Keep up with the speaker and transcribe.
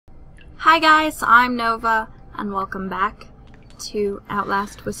Hi guys, I'm Nova, and welcome back to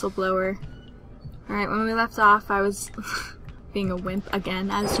Outlast Whistleblower. Alright, when we left off, I was being a wimp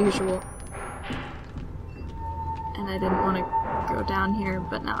again, as usual. And I didn't want to go down here,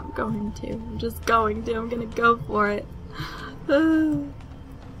 but now I'm going to. I'm just going to. I'm gonna go for it. Oh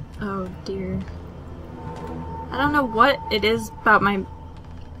dear. I don't know what it is about my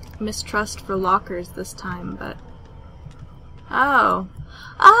mistrust for lockers this time, but... Oh!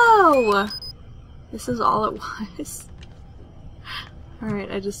 This is all it was.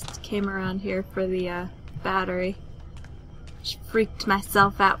 Alright, I just came around here for the battery. Just freaked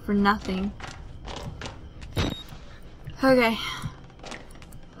myself out for nothing. Okay.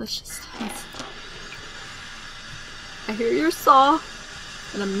 Let's I hear your saw,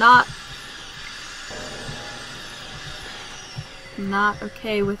 and I'm not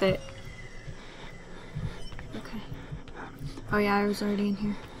okay with it. Okay. Oh yeah, I was already in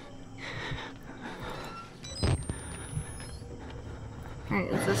here.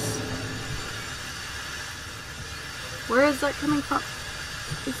 Alright, is this... Where is that coming from?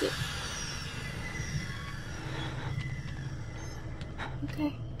 Is it...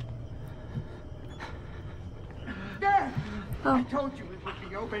 Okay. There! Oh. I told you it would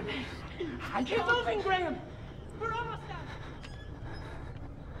be open. Keep moving, Graham! We're almost done!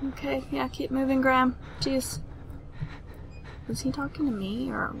 Okay, yeah, keep moving, Graham. Jeez. Was he talking to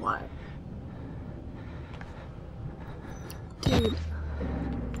me, or what? Dude.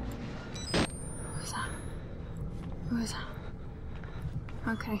 Who's that? Who is that?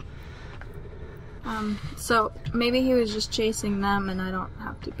 Okay. So, maybe he was just chasing them and I don't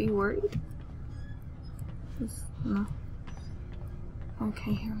have to be worried? No.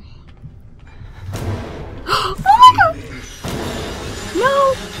 Okay, here we go. Oh my god!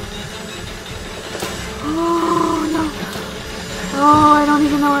 No! Oh no! Oh, I don't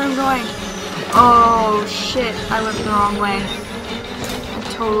even know where I'm going. Oh shit, I went the wrong way. I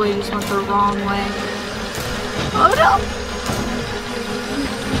totally just went the wrong way. Oh no!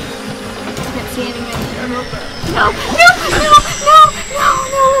 I can't see anything. No! No! No! No! No!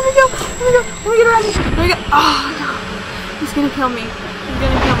 No! Let me go! Let me go! Let me get around here! Let me go! Oh no! He's gonna kill me. He's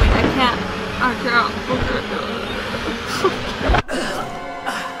gonna kill me. I can't. I can't. Okay.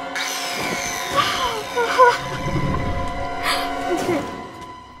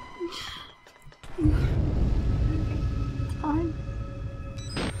 Fine.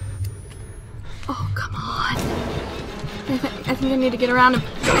 Oh, come on. I think I need to get around him.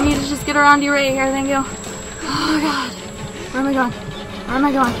 I need to just get around you right here. Thank you. Oh god. Where am I going? Where am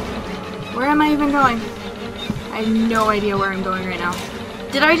I going? Where am I even going? I have no idea where I'm going right now.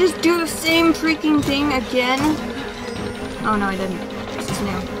 Did I just do the same freaking thing again? Oh no, I didn't. This is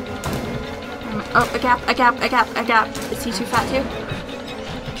new. Oh, a gap, a gap, a gap, a gap. Is he too fat too?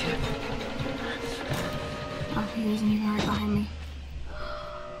 Oh, he isn't even right behind me.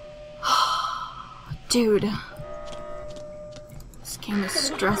 Dude. This game is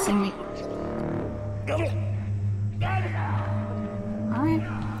stressing me. Alright.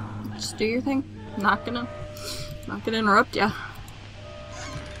 Just do your thing. I'm not gonna interrupt ya.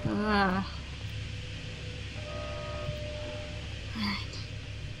 Alright.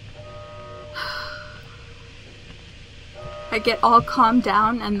 I get all calmed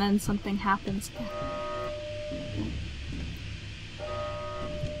down and then something happens again.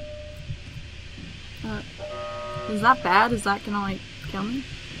 Is that bad? Is that gonna like kill me?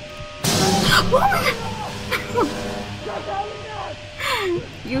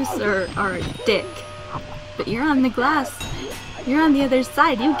 You, sir, are a dick. But you're on the glass. You're on the other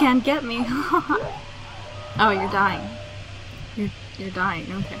side. You can't get me. Oh, you're dying. You're dying.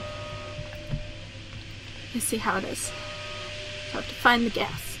 Okay. I see how it is. You have to find the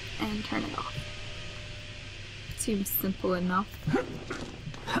gas and turn it off. Seems simple enough.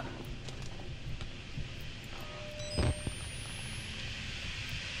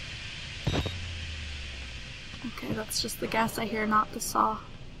 Okay, that's just the gas I hear, not the saw.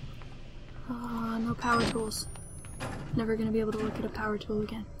 No power tools. Never gonna be able to look at a power tool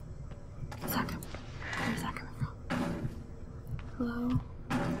again. Where's that coming? Where's that coming from? Hello?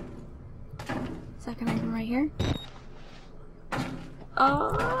 Is that coming from right here? Oh,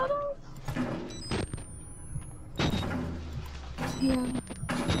 no. Yeah.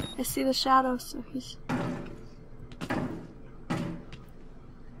 I see the shadow, so he's...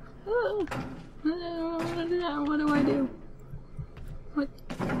 Oh. What do I do? What?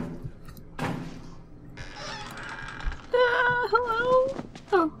 Hello?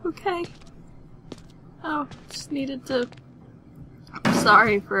 Oh, okay. Oh, just needed to... I'm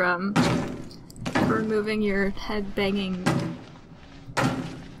sorry for removing your head banging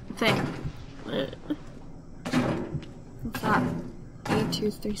thing. What's that?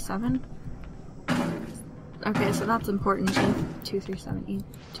 E237? Okay, so that's important. E237.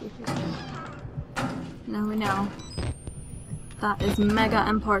 E237. Now we know. That is mega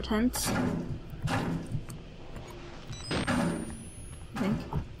important. I think.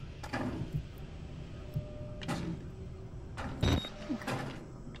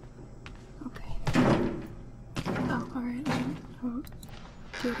 Okay. Oh, alright. I'll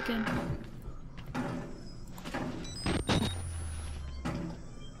do it again.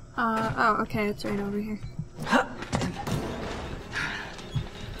 Oh, okay, it's right over here. Uh-oh.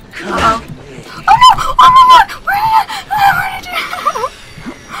 Oh no! Oh my god!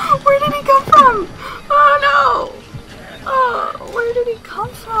 Where did he come from? Oh no! Oh, where did he come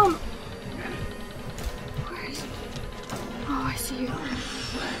from? Where is he? Oh, I see you.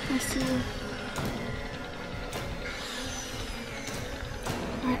 I see you.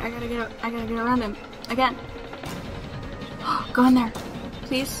 Alright, I gotta get around him. Again. Go in there.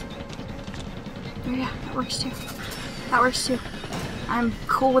 Please. Oh yeah, that works too. That works too. I'm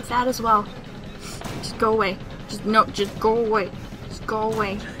cool with that as well. Just go away. Just go away. Just go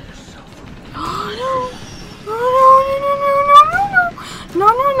away. Oh no!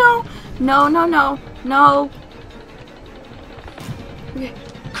 No! Okay.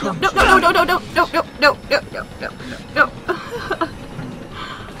 No.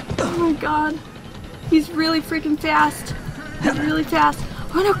 Oh my god. He's really freaking fast. He's really fast.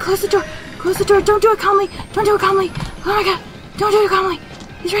 Oh no, close the door. Close the door. Don't do it calmly. Don't do it calmly. Oh my god. Don't do it calmly.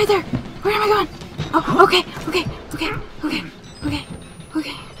 He's right there. Where am I going? Oh, okay. Okay.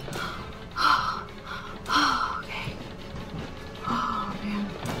 Oh, okay. Oh, man.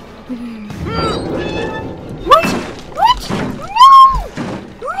 What?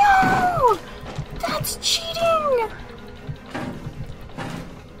 No! That's cheating!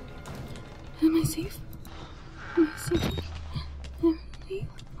 Am I safe? Am I safe?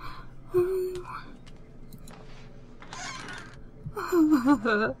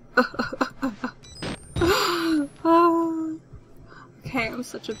 Okay, I'm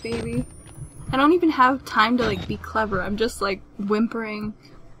such a baby. I don't even have time to like be clever. I'm just like whimpering,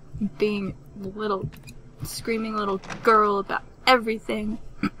 being a little screaming little girl about everything.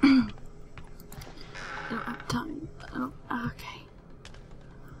 I don't have time. Okay.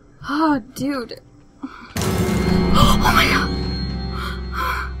 Oh, dude. Oh my god.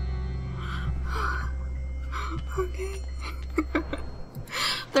 Okay.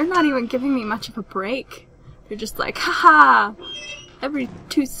 They're not even giving me much of a break. They're just like, haha! Every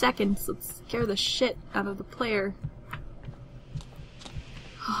 2 seconds, let's scare the shit out of the player.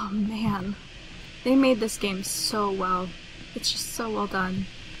 Oh man. They made this game so well. It's just so well done.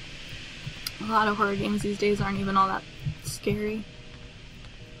 A lot of horror games these days aren't even all that scary.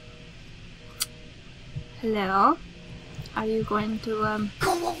 Hello? Are you going to,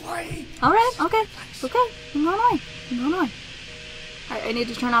 Go away! Alright, okay. Okay, I'm going away. Alright, I need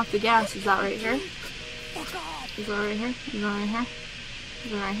to turn off the gas. Is that right here? Is that right here? Is that right here?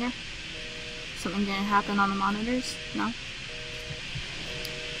 Is it right here? Something gonna happen on the monitors? No?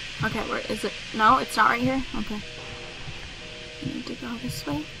 Okay, where is it? No, it's not right here? Okay. I need to go this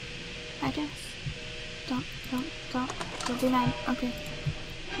way, I guess. Don't be mad. Okay.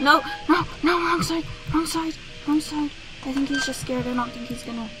 No, wrong side. I think he's just scared. I don't think he's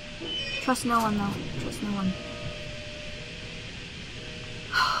gonna trust no one though. Trust no one.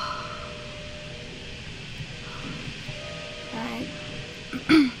 Alright.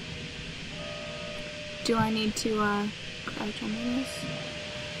 Do I need to crouch under this?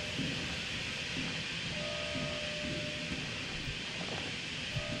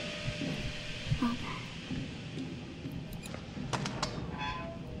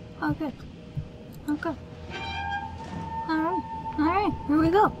 Oh, good. Oh, good. Alright, here we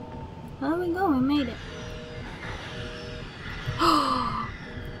go. There we go, we made it.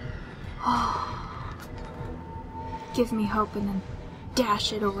 Give me hope and then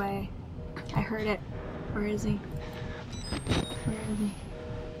dash it away. I heard it. Where is he? Where is he?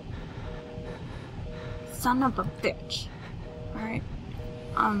 Son of a bitch. Alright.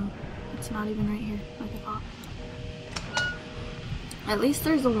 It's not even right here, like I thought. At least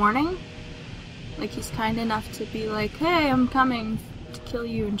there's a warning. Like, he's kind enough to be like, hey, I'm coming to kill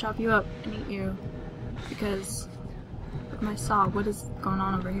you and chop you up and eat you. Because of my saw. What is going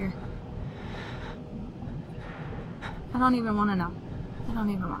on over here? I don't even want to know. I don't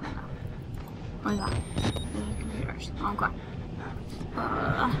even want to know. What is that? Computers. Okay. I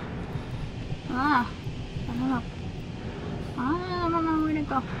don't know. I don't know where to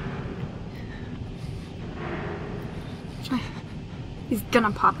go. He's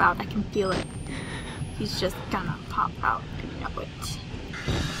gonna pop out. I can feel it. He's just gonna pop out. I know it.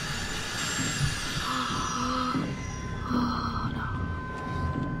 Oh no.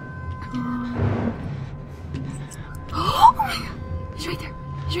 Oh my god! He's right there!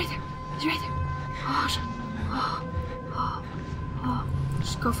 He's right there! He's right there! Oh shit! Oh.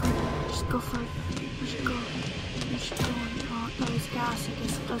 Just go for it. Just go for it. Just go. Just go. Oh, that was gas. I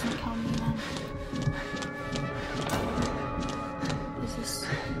guess it doesn't kill me then. Is this...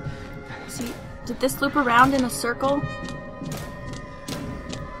 See, did this loop around in a circle?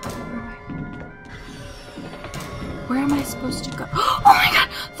 Where am I supposed to go? Oh my god!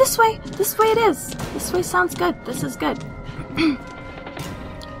 This way! This way it is! This way sounds good. This is good.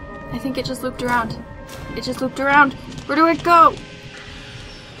 I think it just looped around. It just looped around. Where do I go?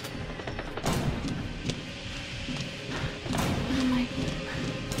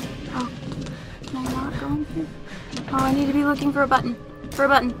 Oh, I need to be looking for a button. For a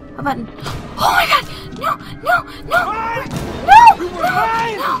button. A button. Oh my god! No! No! No! No!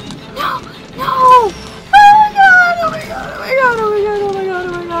 No! No! No! Oh my god! Oh my god! Oh my god! Oh my god! Oh my god!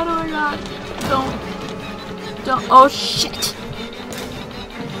 Oh my god! Oh my god! Don't. Oh shit!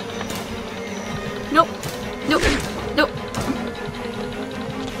 Nope. Nope. Nope.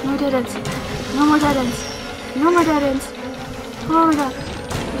 No dead ends. No more dead ends. No more dead ends. Oh my god.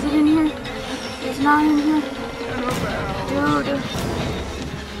 Is it in here? It's not in here. Dude.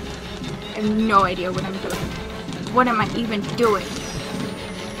 I have no idea what I'm doing. What am I even doing?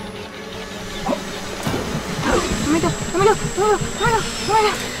 Oh my god. Oh my god. Oh my god. Oh my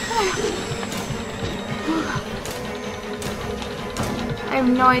god. Oh my god. I have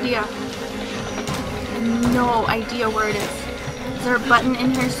no idea. I have no idea where it is. Is there a button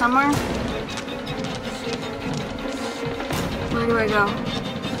in here somewhere? Where do I go?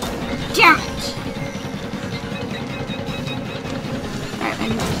 Damn it! Alright, I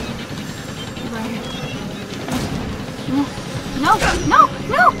need to... Right here. No! No!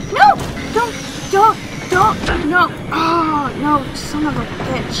 No! No! Don't! No! Oh, no! Son of a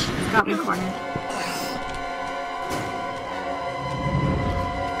bitch. Got me cornered.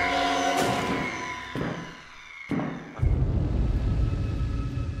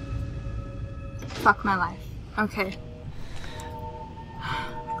 Fuck my life. Okay.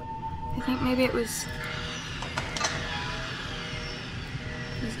 I think maybe it was...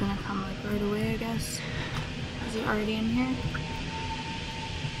 He's gonna come like right away, I guess. Is he already in here?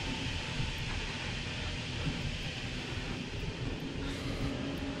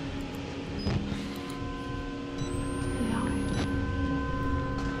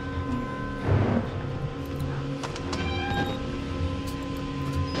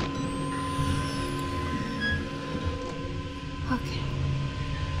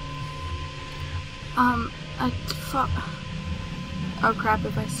 Oh crap,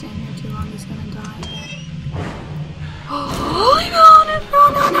 if I stand here too long, he's gonna die. Oh my god! No,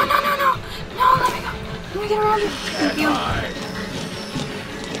 no, no, no, no, no! No, let me go! Let me get around here! Thank you.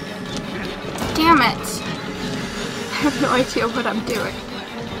 Damn it! I have no idea what I'm doing.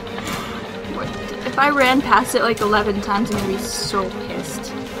 What? If I ran past it like 11 times, I'm gonna be so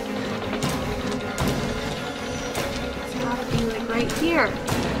pissed. It's gotta be like right here.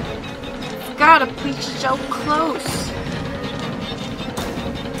 It's gotta be so close.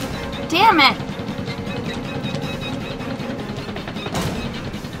 Damn it!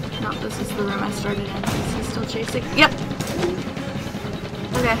 No, this is the room I started in. Is he still chasing? Yep!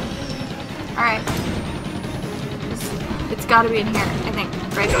 Okay. Alright. It's gotta be in here, I think.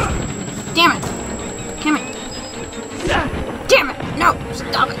 Right? Damn it! Damn it! Damn it! No!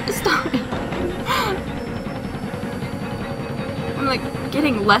 Stop it! Stop it! I'm like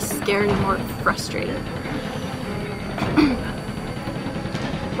getting less scared and more frustrated.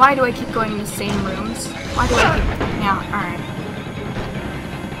 Why do I keep going in the same rooms? Why do I keep... Yeah, alright.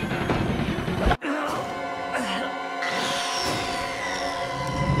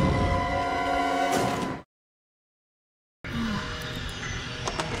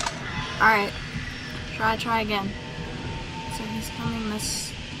 Alright. Try again. So he's coming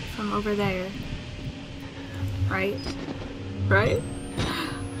this from over there. Right? Right?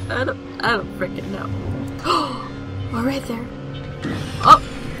 I don't freaking know. Oh, we're right there. Oh!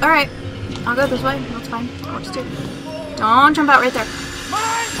 Alright, I'll go this way. That's fine. Works too. Don't jump out right there.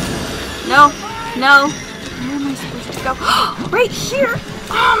 No, no. Where am I supposed to go? Right here!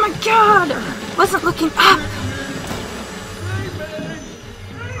 Oh my god! Wasn't looking up!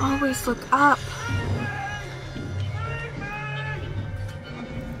 Always look up.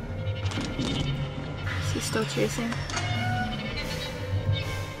 Is he still chasing?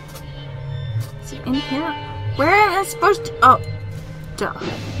 Is he in here? Where am I supposed to... Oh. Duh.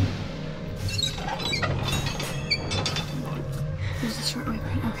 There's a short way,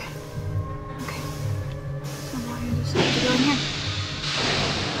 right? Okay. Okay. So now I just have to go in here.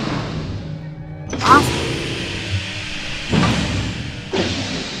 Awesome.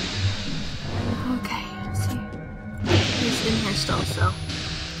 Okay, let's see. He's in here still, so.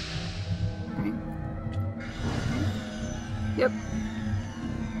 Alright. Yep.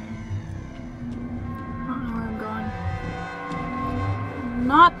 I don't know where I'm going.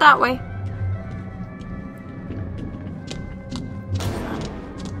 Not that way.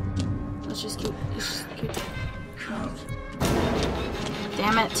 Let's just keep.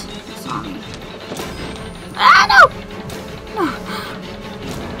 Damn it! He saw me. Ah, no! No!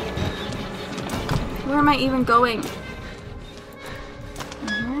 Where am I even going?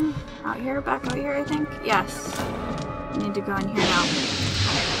 Out here? Back out here, I think? Yes. I need to go in here now.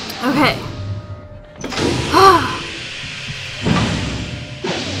 Okay.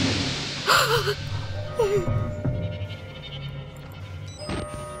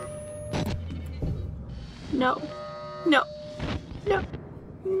 No. No. No.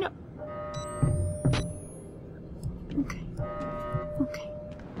 No. Okay. Okay.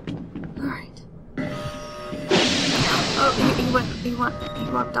 Alright. Oh, he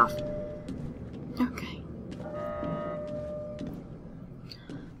walked off. Okay.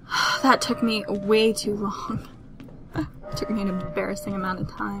 That took me way too long. It took me an embarrassing amount of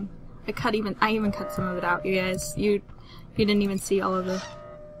time. I even cut some of it out, you guys. You didn't even see all of it.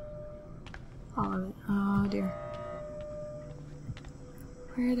 All of it. Oh dear.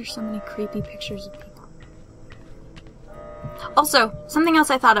 Why are there so many creepy pictures of people? Also, something else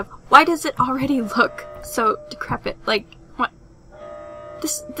I thought of. Why does it already look so decrepit? Like, what?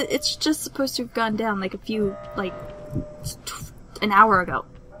 It's just supposed to have gone down like an hour ago.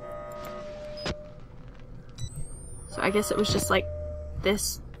 So I guess it was just like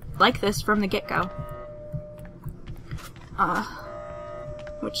this from the get-go.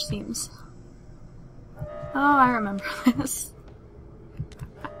 Which seems... Oh, I remember this.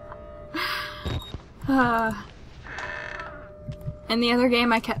 In the other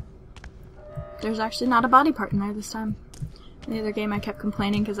game I kept... There's actually not a body part in there this time. In the other game I kept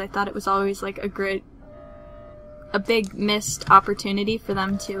complaining because I thought it was always like a big missed opportunity for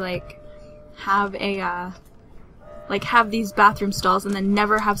them to like have a have these bathroom stalls and then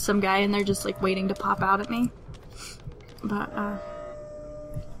never have some guy in there just like waiting to pop out at me. But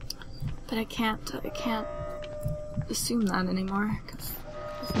I can't assume that anymore because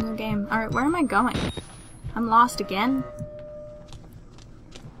it's a new game. Alright, where am I going? I'm lost again?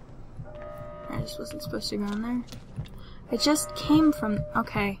 I just wasn't supposed to go in there. I just came from...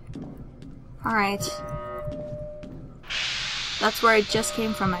 Okay. Alright. That's where I just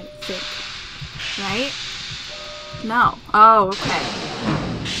came from, I think. Right? No. Oh, okay.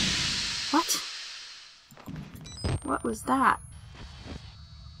 What? What was that?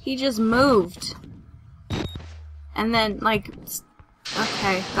 He just moved. And then, like...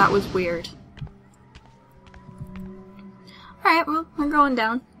 Okay, that was weird. Alright, well, we're going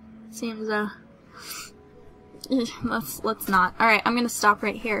down. Seems, let's not. Alright, I'm gonna stop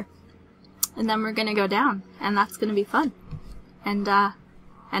right here. And then we're gonna go down. And that's gonna be fun. And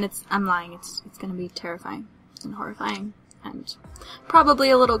I'm lying, it's gonna be terrifying and horrifying. And probably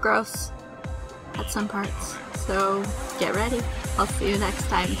a little gross at some parts. So, get ready. I'll see you next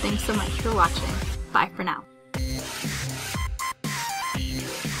time. Thanks so much for watching. Bye for now.